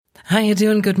How you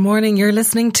doing? Good morning. You're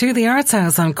listening to The Arts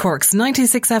House on Cork's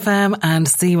 96 FM and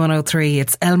C103.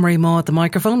 It's Elmarie Maw at the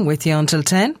microphone with you until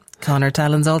 10. Connor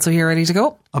Talon's also here ready to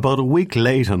go. About a week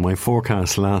late on my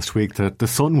forecast last week that the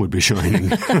sun would be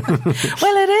shining.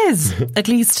 Well, it is, at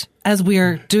least as we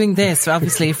are doing this,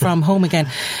 obviously, from home again.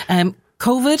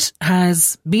 COVID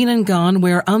has been and gone.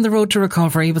 We're on the road to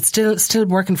recovery, but still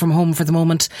working from home for the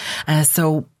moment.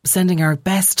 So sending our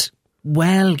best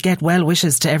get well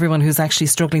wishes to everyone who's actually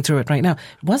struggling through it right now.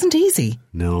 It wasn't easy.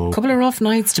 No. A couple of rough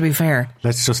nights, to be fair.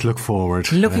 Let's just look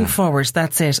forward. Looking forward,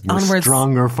 that's it. We're onwards,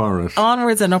 stronger for it.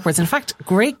 Onwards and upwards. In fact,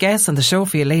 great guests on the show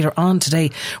for you later on today.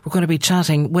 We're going to be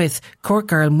chatting with Cork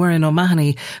girl Muireann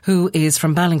O'Mahony, who is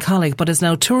from Ballincollig but is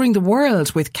now touring the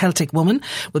world with Celtic Woman.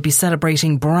 We'll be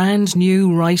celebrating brand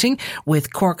new writing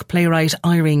with Cork playwright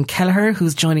Irene Kelleher,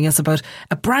 who's joining us about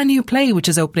a brand new play which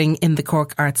is opening in the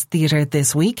Cork Arts Theatre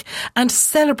this week, and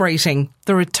celebrating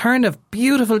the return of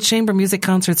beautiful chamber music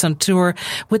concerts on tour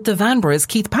with the Vanburgh's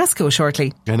Keith Pascoe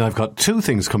shortly. And I've got two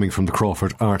things coming from the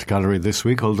Crawford Art Gallery this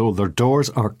week, although their doors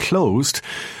are closed.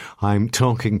 I'm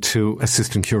talking to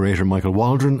Assistant Curator Michael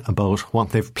Waldron about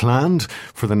what they've planned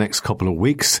for the next couple of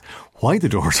weeks, why the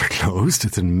doors are closed.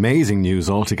 It's amazing news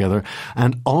altogether.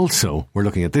 And also, we're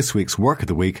looking at this week's Work of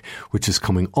the Week, which is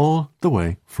coming all the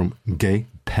way from Gay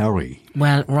Perry.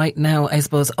 Well, right now, I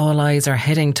suppose all eyes are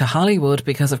heading to Hollywood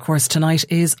because, of course, tonight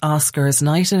is Oscars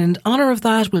night. And in honour of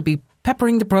that, we'll be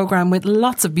peppering the programme with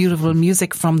lots of beautiful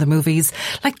music from the movies.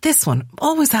 Like this one.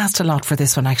 Always asked a lot for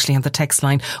this one, actually, on the text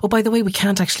line. Oh, by the way, we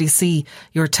can't actually see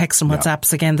your text and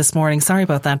WhatsApps again this morning. Sorry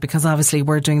about that, because obviously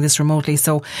we're doing this remotely.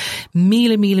 So,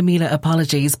 mille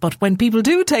apologies. But when people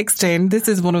do text in, this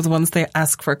is one of the ones they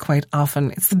ask for quite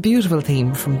often. It's the beautiful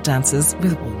theme from Dances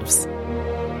with Wolves.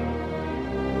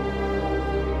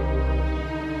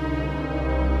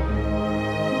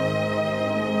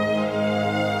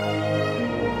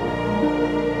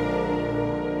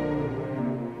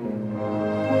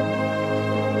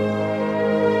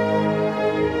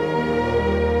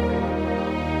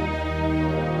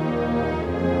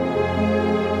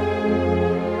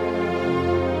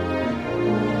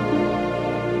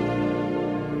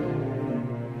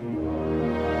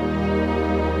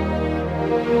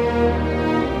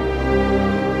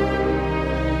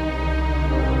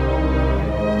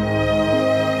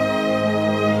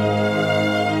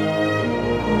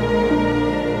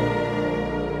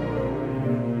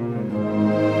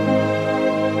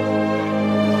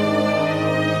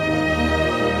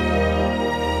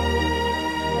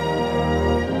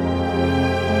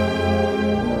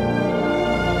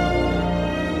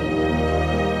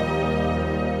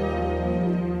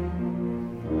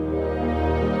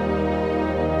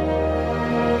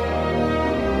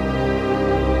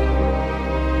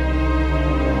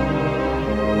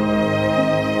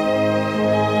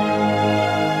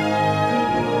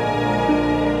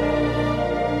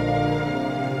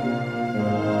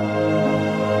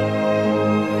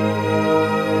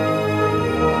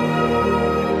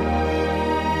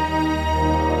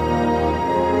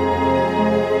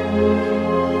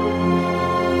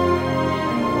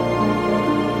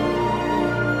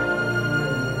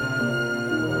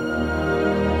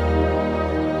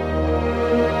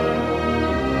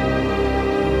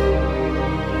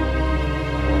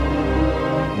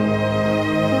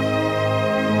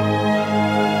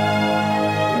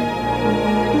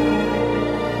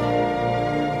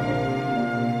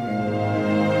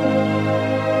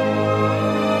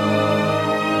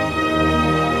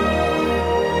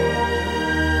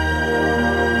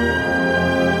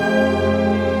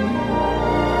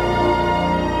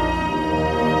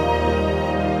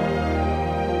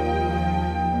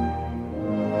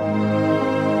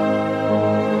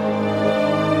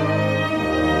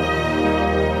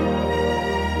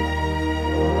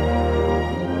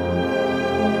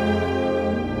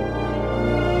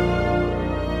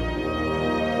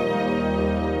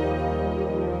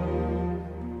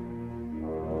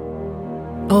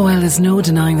 Oh, well, there's no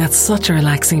denying that's such a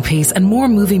relaxing piece, and more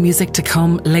movie music to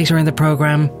come later in the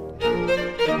programme.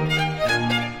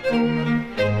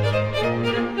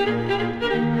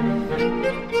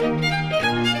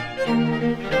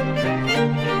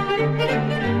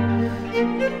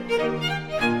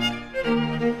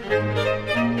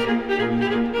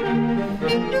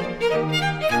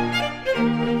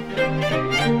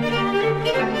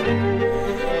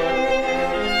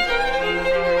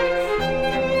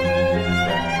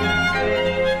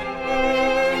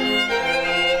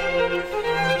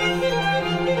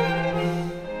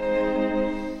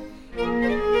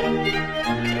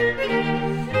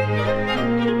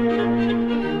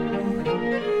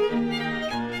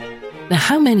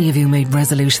 How many of you made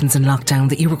resolutions in lockdown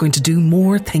that you were going to do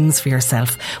more things for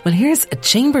yourself? Well, here's a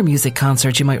chamber music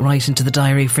concert you might write into the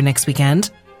diary for next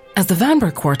weekend, as the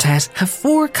Vanbrugh Quartet have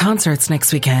 4 concerts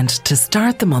next weekend to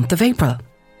start the month of April.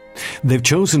 They've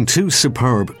chosen 2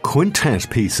 superb quintet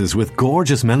pieces with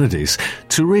gorgeous melodies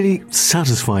to really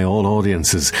satisfy all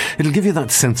audiences. It'll give you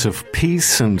that sense of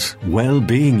peace and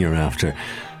well-being you're after.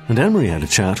 And Emery had a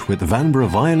chat with the Vanbrugh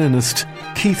violinist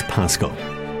Keith Pascoe.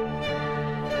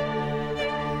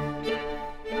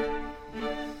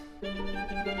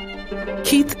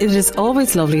 Keith, it is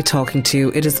always lovely talking to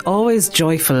you. It is always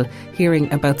joyful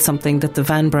hearing about something that the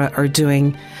Vanbrugh are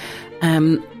doing.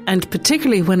 And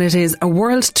particularly when it is a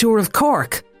world tour of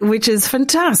Cork, which is a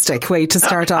fantastic way to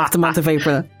start off the month of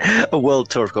April. A world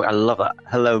tour of Cork. I love that.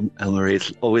 Hello, Elmarie.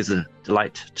 It's always a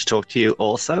delight to talk to you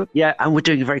also. Yeah, and we're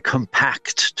doing a very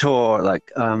compact tour.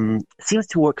 It seems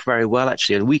to work very well,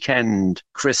 actually. At the weekend,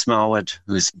 Chris Marwood,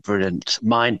 who's brilliant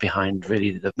mind behind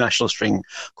really the National String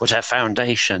Quartet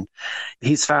Foundation,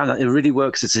 he's found that it really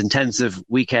works. It's an intensive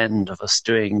weekend of us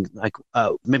doing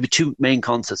maybe 2 main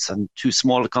concerts and 2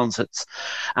 smaller concerts,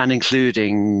 and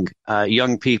including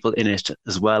young people in it,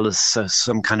 as well as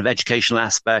some kind of educational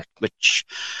aspect, which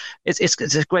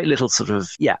it's a great little sort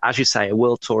of, as you say, a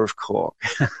world tour of Cork.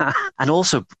 And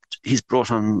also he's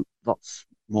brought on lots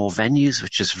more venues,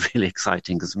 which is really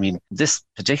exciting, because this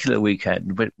particular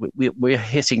weekend we're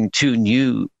hitting 2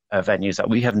 new venues that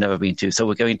we have never been to. So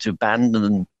we're going to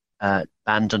Bandon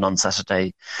on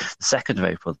Saturday, the 2nd of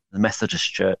April, the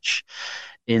Methodist Church,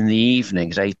 in the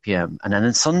evening at 8 p.m. And then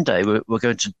on Sunday, we're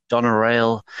going to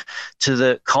Doneraile to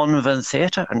the Convent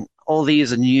Theatre. And all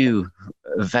these are new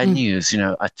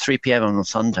venues, at 3 p.m. on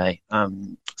Sunday.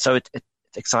 So it's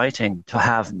exciting to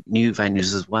have new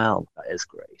venues as well. That is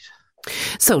great.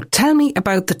 So tell me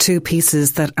about the 2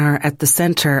 pieces that are at the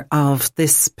centre of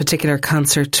this particular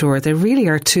concert tour. They really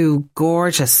are 2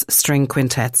 gorgeous string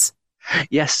quintets.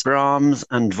 Yes, Brahms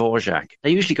and Dvorak. They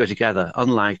usually go together,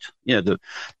 unlike,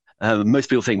 most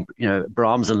people think,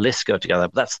 Brahms and Liszt go together,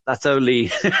 but that's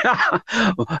only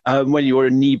when you're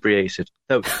inebriated.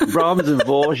 So Brahms and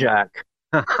Dvorak.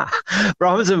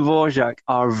 Brahms and Dvorak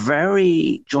are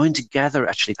very joined together,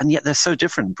 actually, and yet they're so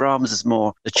different. Brahms is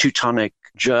more the Teutonic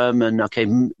German,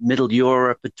 Middle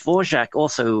Europe, but Dvorak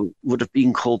also would have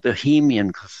been called Bohemian,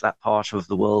 because that part of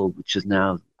the world which is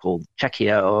now called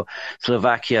Czechia or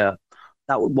Slovakia,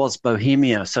 that was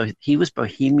Bohemia. So he was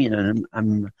Bohemian,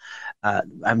 and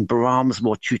Brahms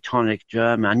more Teutonic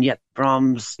German. And yet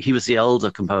Brahms, he was the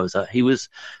elder composer.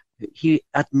 He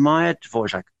admired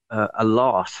Dvorak a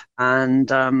lot. And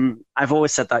I've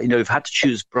always said that, if I had to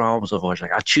choose Brahms or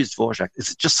Dvorak, I'd choose Dvorak.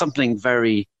 It's just something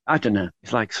very, I don't know,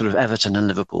 it's like sort of Everton and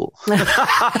Liverpool.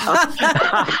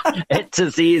 It's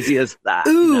as easy as that.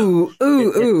 Ooh.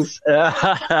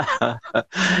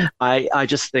 I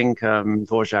just think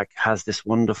Dvorak has this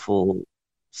wonderful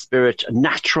spirit, a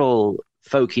natural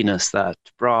folkiness that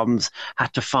Brahms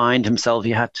had to find himself.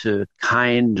 He had to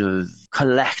kind of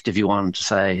collect, if you want to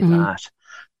say that.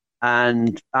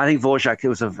 And I think Dvorak, it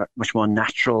was a much more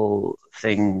natural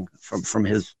thing from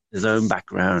his own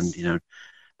background,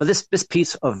 But this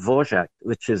piece of Dvorak,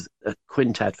 which is a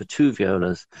quintet for 2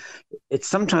 violas, it's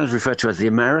sometimes referred to as the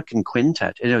American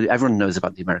quintet. Everyone knows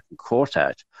about the American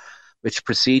quartet, which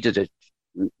preceded it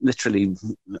literally.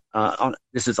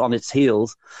 This is on its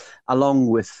heels, along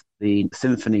with the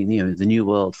symphony, the New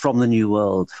World, from the New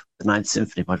World, the 9th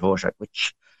Symphony by Dvorak,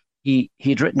 which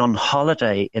he'd written on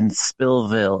holiday in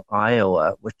Spillville,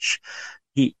 Iowa, which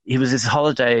he was his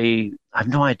holiday. I have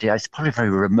no idea. It's probably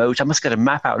very remote. I must get a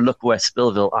map out and look where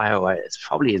Spillville, Iowa is.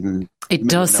 Probably in. It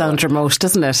does sound remote,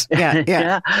 doesn't it? Yeah.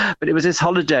 Yeah. But it was his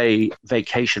holiday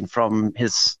vacation from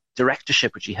his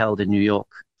directorship, which he held in New York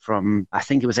from, I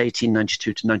think it was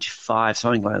 1892 to 95,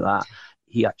 something like that.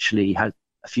 He actually had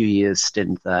a few years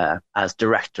stint there as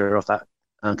director of that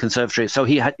conservatory. So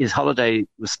his holiday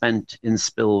was spent in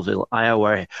Spillville,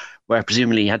 Iowa, where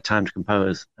presumably he had time to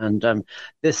compose. And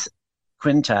this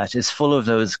quintet is full of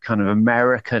those kind of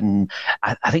American,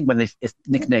 I think when it's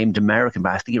nicknamed American,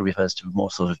 but I think it refers to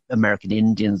more sort of American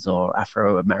Indians or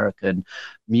Afro-American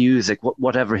music,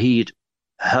 whatever he'd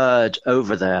heard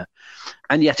over there.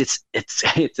 And yet it's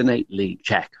innately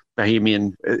Czech,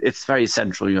 Bohemian. It's very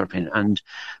Central European and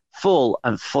full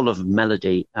of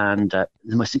melody and the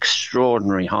most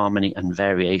extraordinary harmony and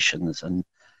variations. And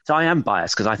so I am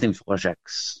biased because I think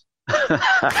Dvorak's.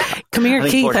 Come here,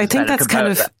 Keith. I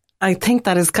think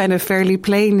that is kind of fairly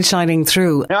plain shining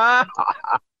through.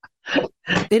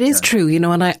 It is true,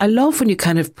 and I love when you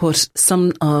kind of put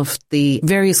some of the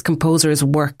various composers'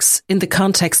 works in the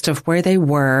context of where they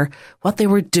were, what they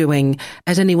were doing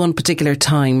at any one particular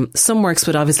time. Some works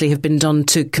would obviously have been done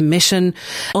to commission,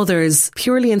 others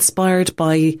purely inspired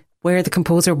by where the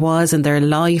composer was in their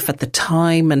life at the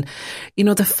time. And,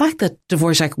 the fact that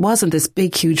Dvorak wasn't this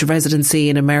big, huge residency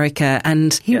in America,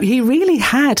 and he really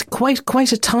had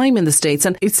quite a time in the States.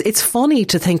 And it's funny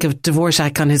to think of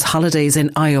Dvorak on his holidays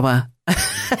in Iowa.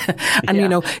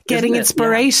 And, getting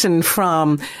inspiration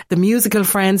from the musical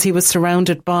friends he was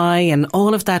surrounded by and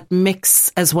all of that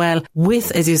mix as well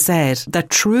with, as you said,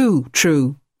 that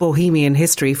true Bohemian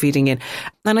history feeding in.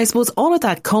 And I suppose all of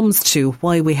that comes to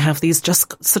why we have these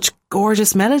just such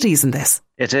gorgeous melodies in this.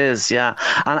 It is, yeah.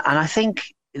 And I think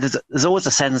there's always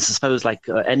a sense, I suppose, like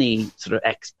any sort of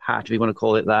expat, if you want to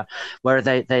call it that, where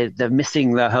they're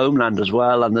missing their homeland as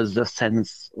well. And there's a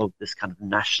sense of this kind of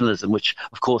nationalism, which,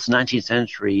 of course, 19th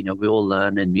century, we all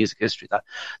learn in music history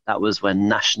that was when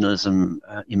nationalism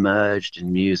emerged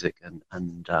in music.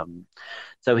 And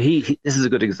so this is a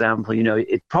good example.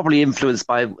 It probably influenced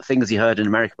by things he heard in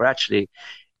America, but actually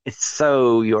it's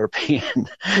so European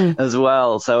as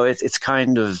well. So it's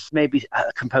kind of maybe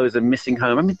a composer missing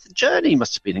home. I mean, the journey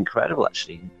must have been incredible,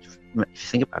 actually, if you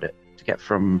think about it, to get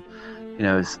from,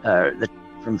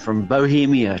 from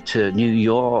Bohemia to New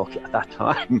York at that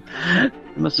time.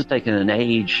 It must have taken an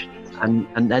age, and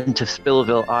then to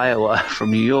Spillville, Iowa from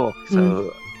New York. So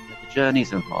the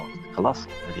journey's involved,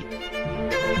 colossal, really.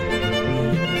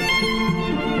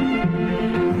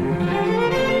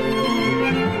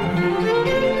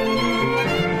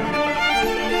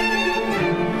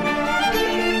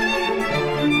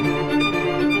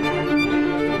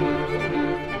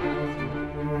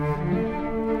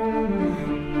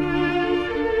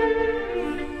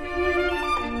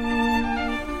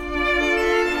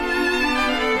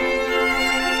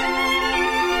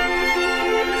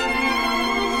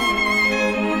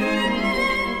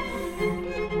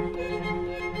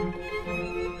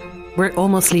 We're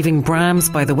almost leaving Brahms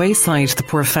by the wayside, the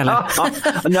poor fella.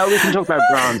 No, we can talk about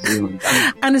Brahms.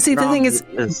 And see, the thing is,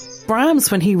 Brahms,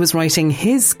 when he was writing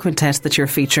his quintet that you're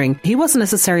featuring, he wasn't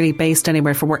necessarily based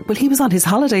anywhere for work, but he was on his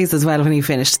holidays as well when he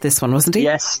finished this one, wasn't he?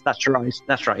 Yes, that's right.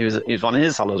 That's right. He was on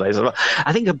his holidays as well.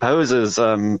 I think composers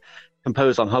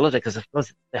compose on holiday because, of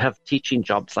course, they have teaching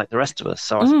jobs like the rest of us.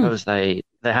 So I suppose they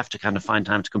have to kind of find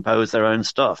time to compose their own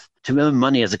stuff. To earn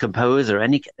money as a composer,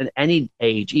 at any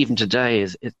age, even today,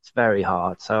 it's very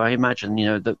hard. So I imagine,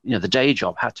 the day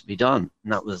job had to be done,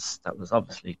 and that was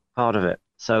obviously part of it.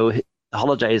 So the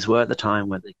holidays were the time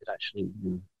where they could actually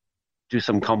do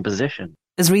some composition.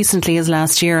 As recently as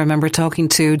last year, I remember talking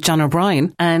to John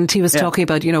O'Brien, and he was talking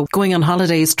about, going on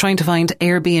holidays, trying to find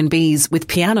Airbnbs with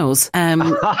pianos,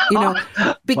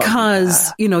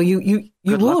 because, you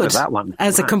would,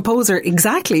 as a composer,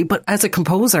 exactly, but as a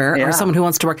composer or someone who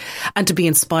wants to work and to be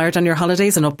inspired on your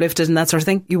holidays and uplifted and that sort of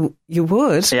thing, you would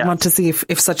want to see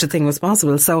if such a thing was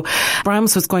possible. So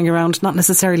Brahms was going around not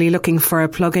necessarily looking for a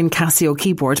plug-in Casio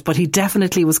keyboard, but he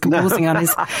definitely was composing on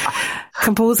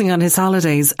his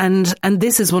holidays, and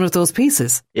this is one of those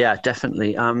pieces. Yeah,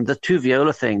 definitely. The two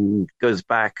viola thing goes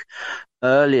back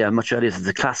much earlier to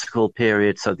the classical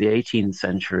period, so the 18th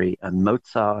century, and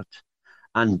Mozart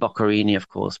and Boccherini, of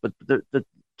course. But the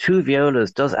two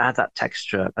violas does add that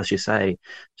texture, as you say,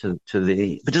 to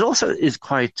the. But it also is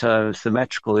quite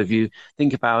symmetrical if you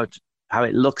think about how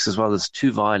it looks as well. There's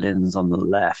two violins on the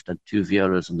left and two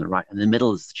violas on the right, and in the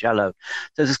middle is the cello.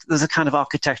 So there's a kind of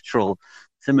architectural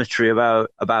symmetry about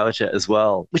it as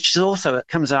well, which is also, it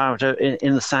comes out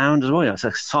in the sound as well. It's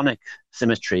a sonic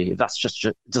symmetry. That's just,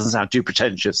 it doesn't sound too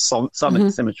pretentious.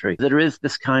 Sonic symmetry. There is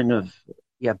this kind of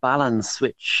balance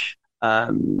which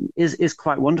is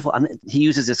quite wonderful, and he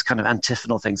uses this kind of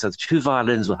antiphonal thing. So the two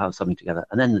violins will have something together,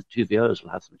 and then the two violas will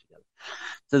have something together.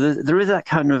 So there is that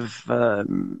kind of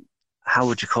how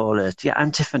would you call it?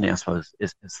 Antiphony, I suppose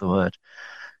is the word.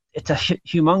 It's a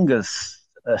humongous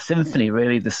symphony,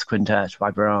 really, this quintet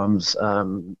by Brahms.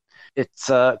 It's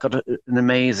got an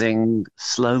amazing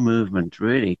slow movement,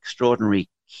 really extraordinary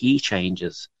key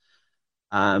changes,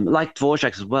 like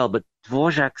Dvorak's as well. But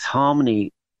Dvorak's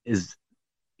harmony is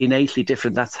innately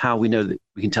different. That's how we know that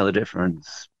we can tell the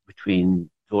difference between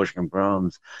Dvorak and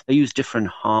Brahms. They use different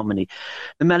harmony.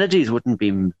 The melodies wouldn't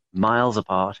be miles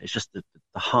apart. It's just the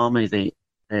harmony they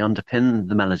underpin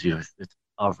the melody with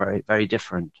are very, very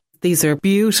different. These are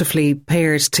beautifully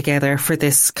paired together for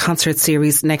this concert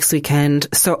series next weekend.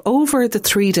 So over the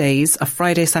 3 days of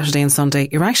Friday, Saturday and Sunday,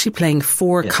 you're actually playing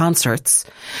 4 concerts.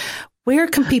 Where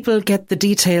can people get the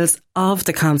details of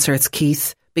the concerts,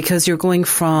 Keith? Because you're going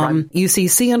from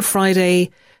UCC on Friday,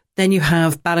 Then you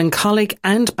have Ballincollig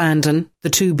and Bandon, the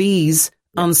two Bs,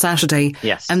 on Saturday.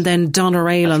 Yes. And then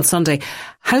Doneraile on Sunday.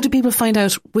 How do people find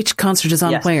out which concert is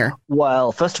on where?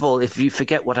 Well, first of all, if you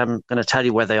forget what I'm going to tell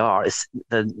you where they are, it's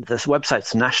the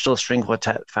website's National String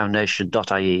Quartet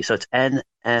Foundation.ie. So it's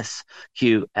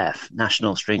NSQF,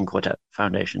 National String Quartet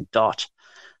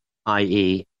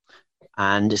Foundation.ie.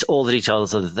 And it's all the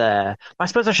details are there. But I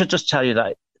suppose I should just tell you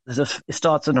that it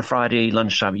starts on a Friday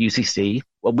lunchtime at UCC.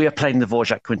 Well, we are playing the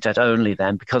Dvorak Quintet only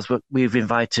then, because we've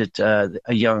invited a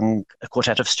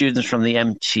quartet of students from the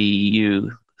MTU,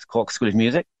 Cork School of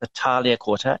Music, the Thalia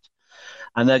Quartet,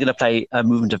 and they're going to play a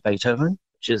movement of Beethoven,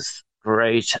 which is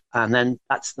great. And then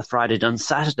that's the Friday. Done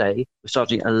Saturday, we're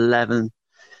starting at 11:30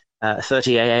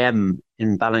 a.m.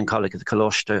 in Ballincollig at the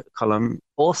Coloster Column,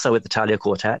 also with the Thalia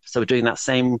Quartet. So we're doing that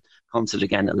same concert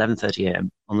again at 11:30 a.m.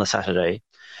 on the Saturday.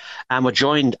 And we're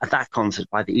joined at that concert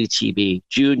by the ETB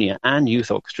Junior and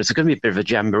Youth Orchestra. It's going to be a bit of a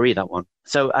jamboree, that one.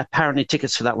 So apparently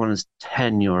tickets for that one is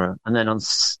 €10. And then on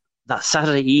that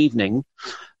Saturday evening,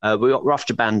 we're off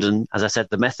to Bandon, as I said,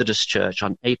 the Methodist Church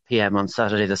on 8 p.m. on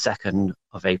Saturday, the 2nd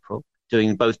of April,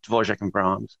 doing both Dvorak and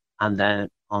Brahms. And then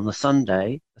on the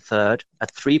Sunday, the 3rd,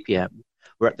 at 3 p.m.,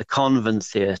 we're at the Convent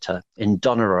Theatre in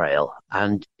Doneraile.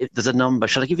 And there's a number.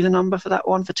 Shall I give you the number for that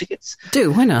one for tickets?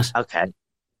 Do, why not?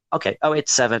 Okay,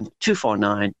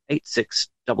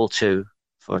 087-249-8622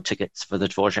 for tickets for the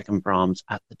Dvorak and Brahms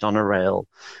at the Doneraile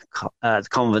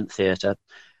Convent Theatre.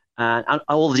 And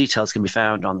all the details can be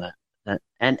found on the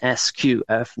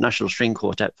NSQF, National String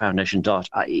Quartet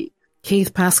Foundation.ie.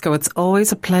 Keith Pascoe, it's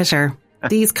always a pleasure.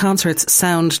 These concerts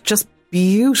sound just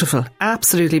beautiful,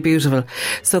 absolutely beautiful.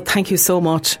 So thank you so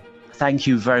much. Thank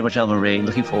you very much, Elmarie.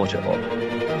 Looking forward to it all.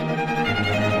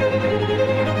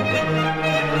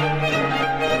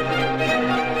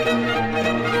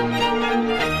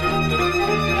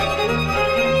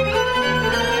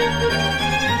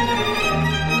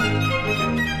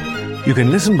 You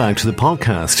can listen back to the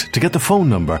podcast to get the phone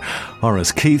number, or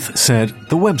as Keith said,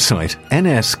 the website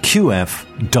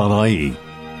nsqf.ie.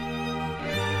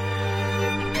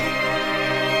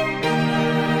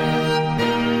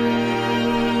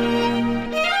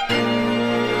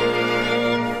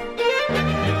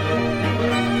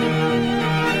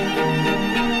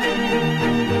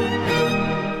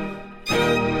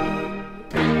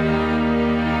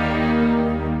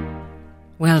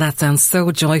 Well, that sounds so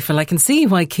joyful. I can see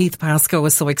why Keith Pascoe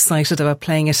was so excited about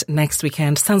playing it next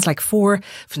weekend. Sounds like 4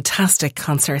 fantastic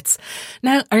concerts.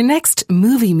 Now, our next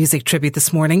movie music tribute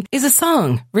this morning is a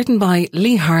song written by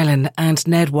Lee Harlan and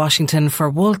Ned Washington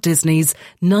for Walt Disney's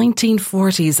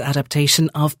 1940s adaptation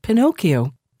of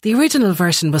Pinocchio. The original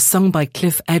version was sung by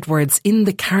Cliff Edwards in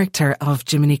the character of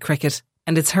Jiminy Cricket,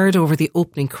 and it's heard over the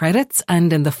opening credits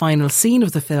and in the final scene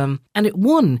of the film, and it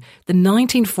won the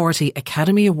 1940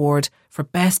 Academy Award for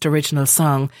Best Original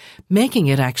Song, making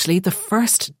it actually the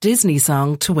first Disney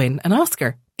song to win an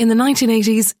Oscar. In the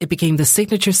 1980s, it became the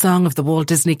signature song of the Walt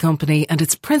Disney Company, and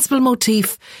its principal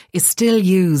motif is still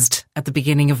used at the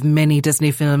beginning of many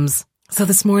Disney films. So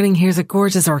this morning, here's a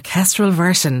gorgeous orchestral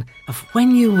version of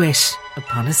When You Wish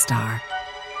Upon a Star.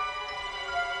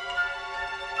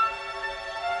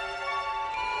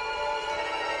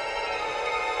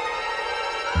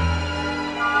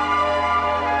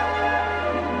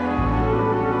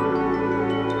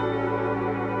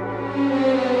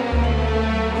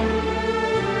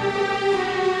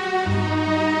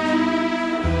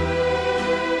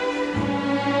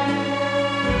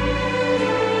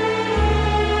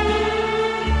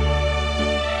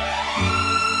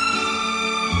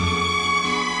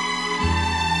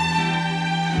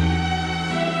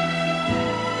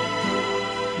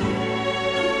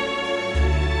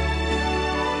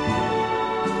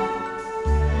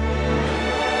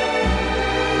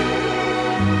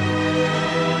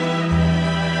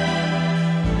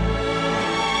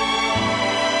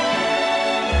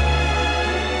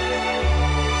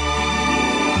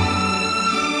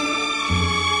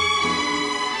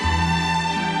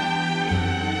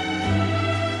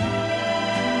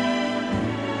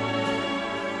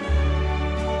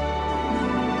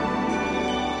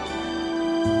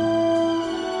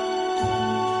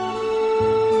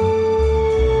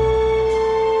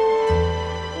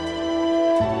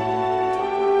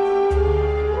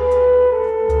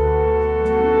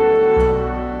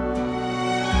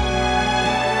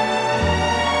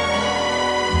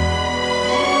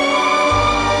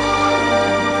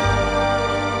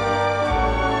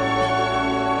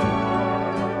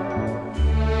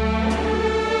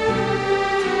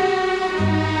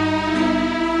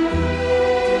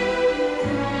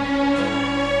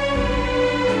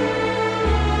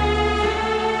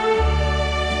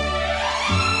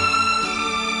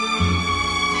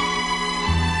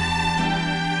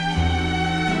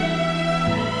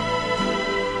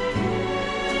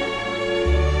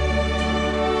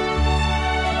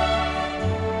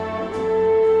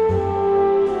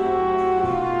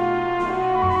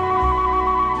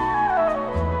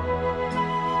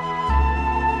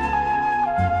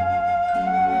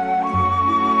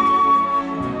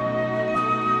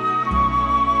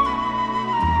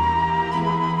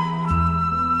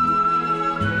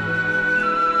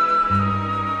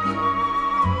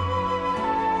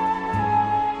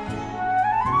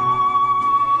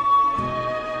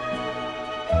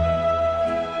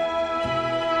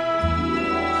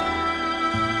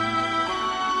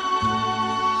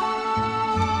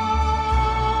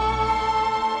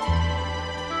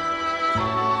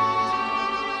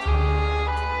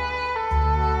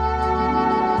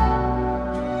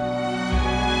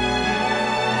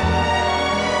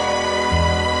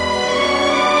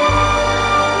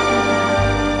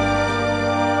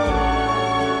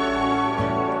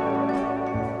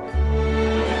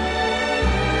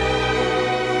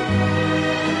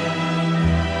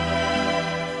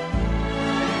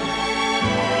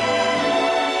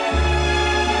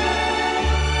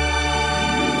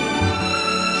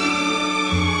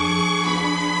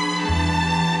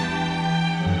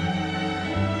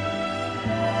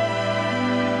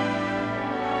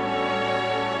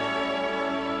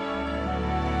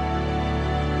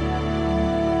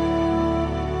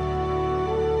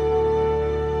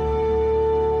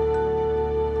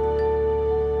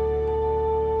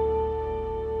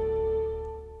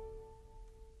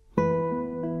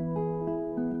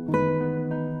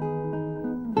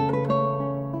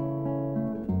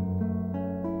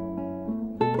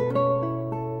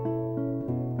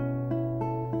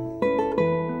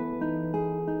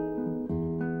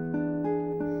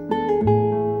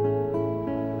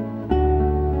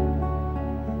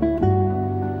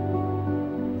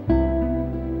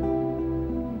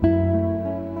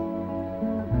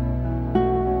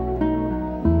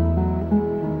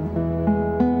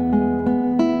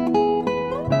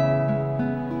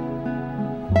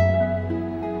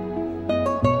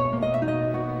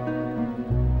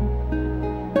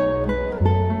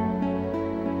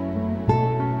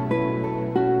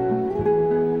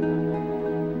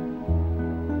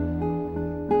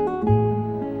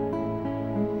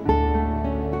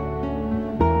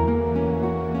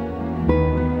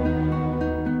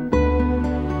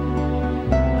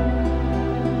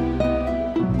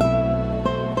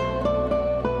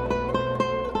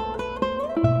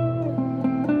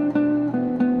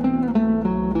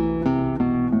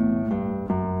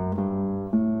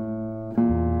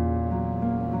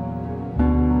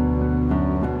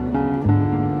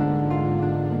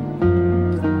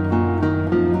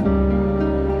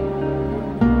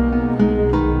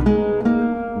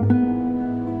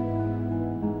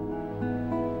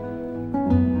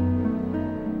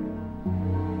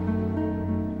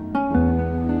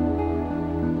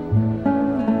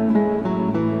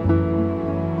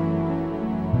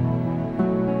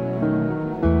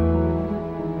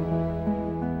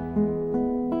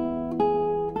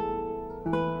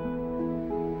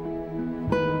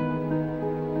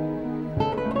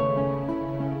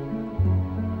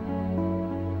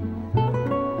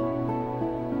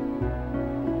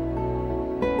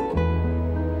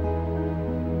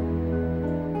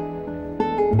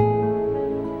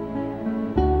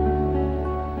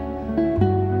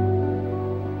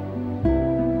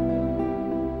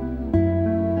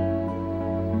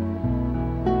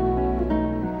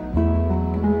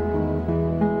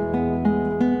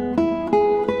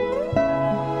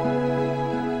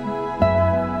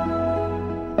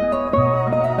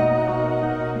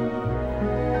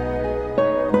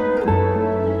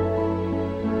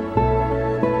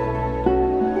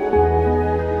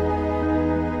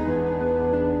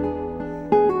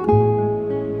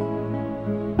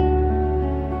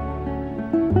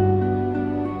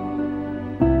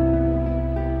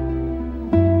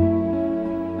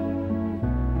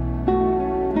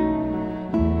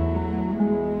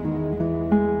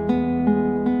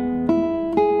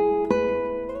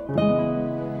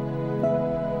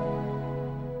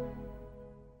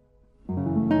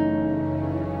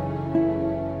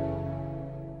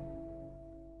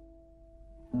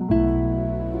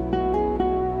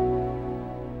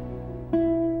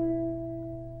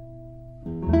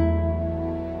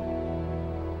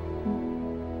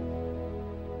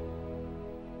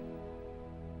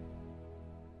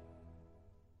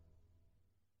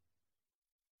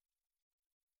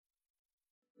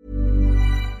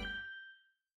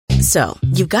 So,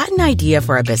 you've got an idea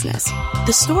for a business,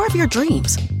 the store of your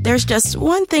dreams. There's just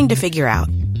one thing to figure out: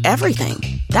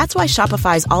 everything. That's why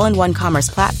Shopify's all-in-one commerce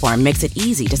platform makes it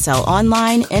easy to sell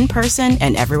online, in person,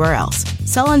 and everywhere else.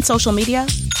 Sell on social media,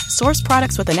 source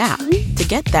products with an app to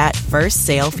get that first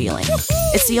sale feeling.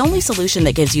 It's the only solution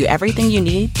that gives you everything you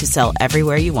need to sell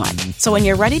everywhere you want. So when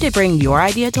you're ready to bring your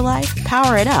idea to life,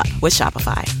 power it up with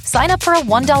Shopify. Sign up for a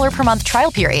 $1 per month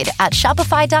trial period at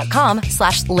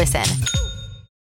shopify.com/listen.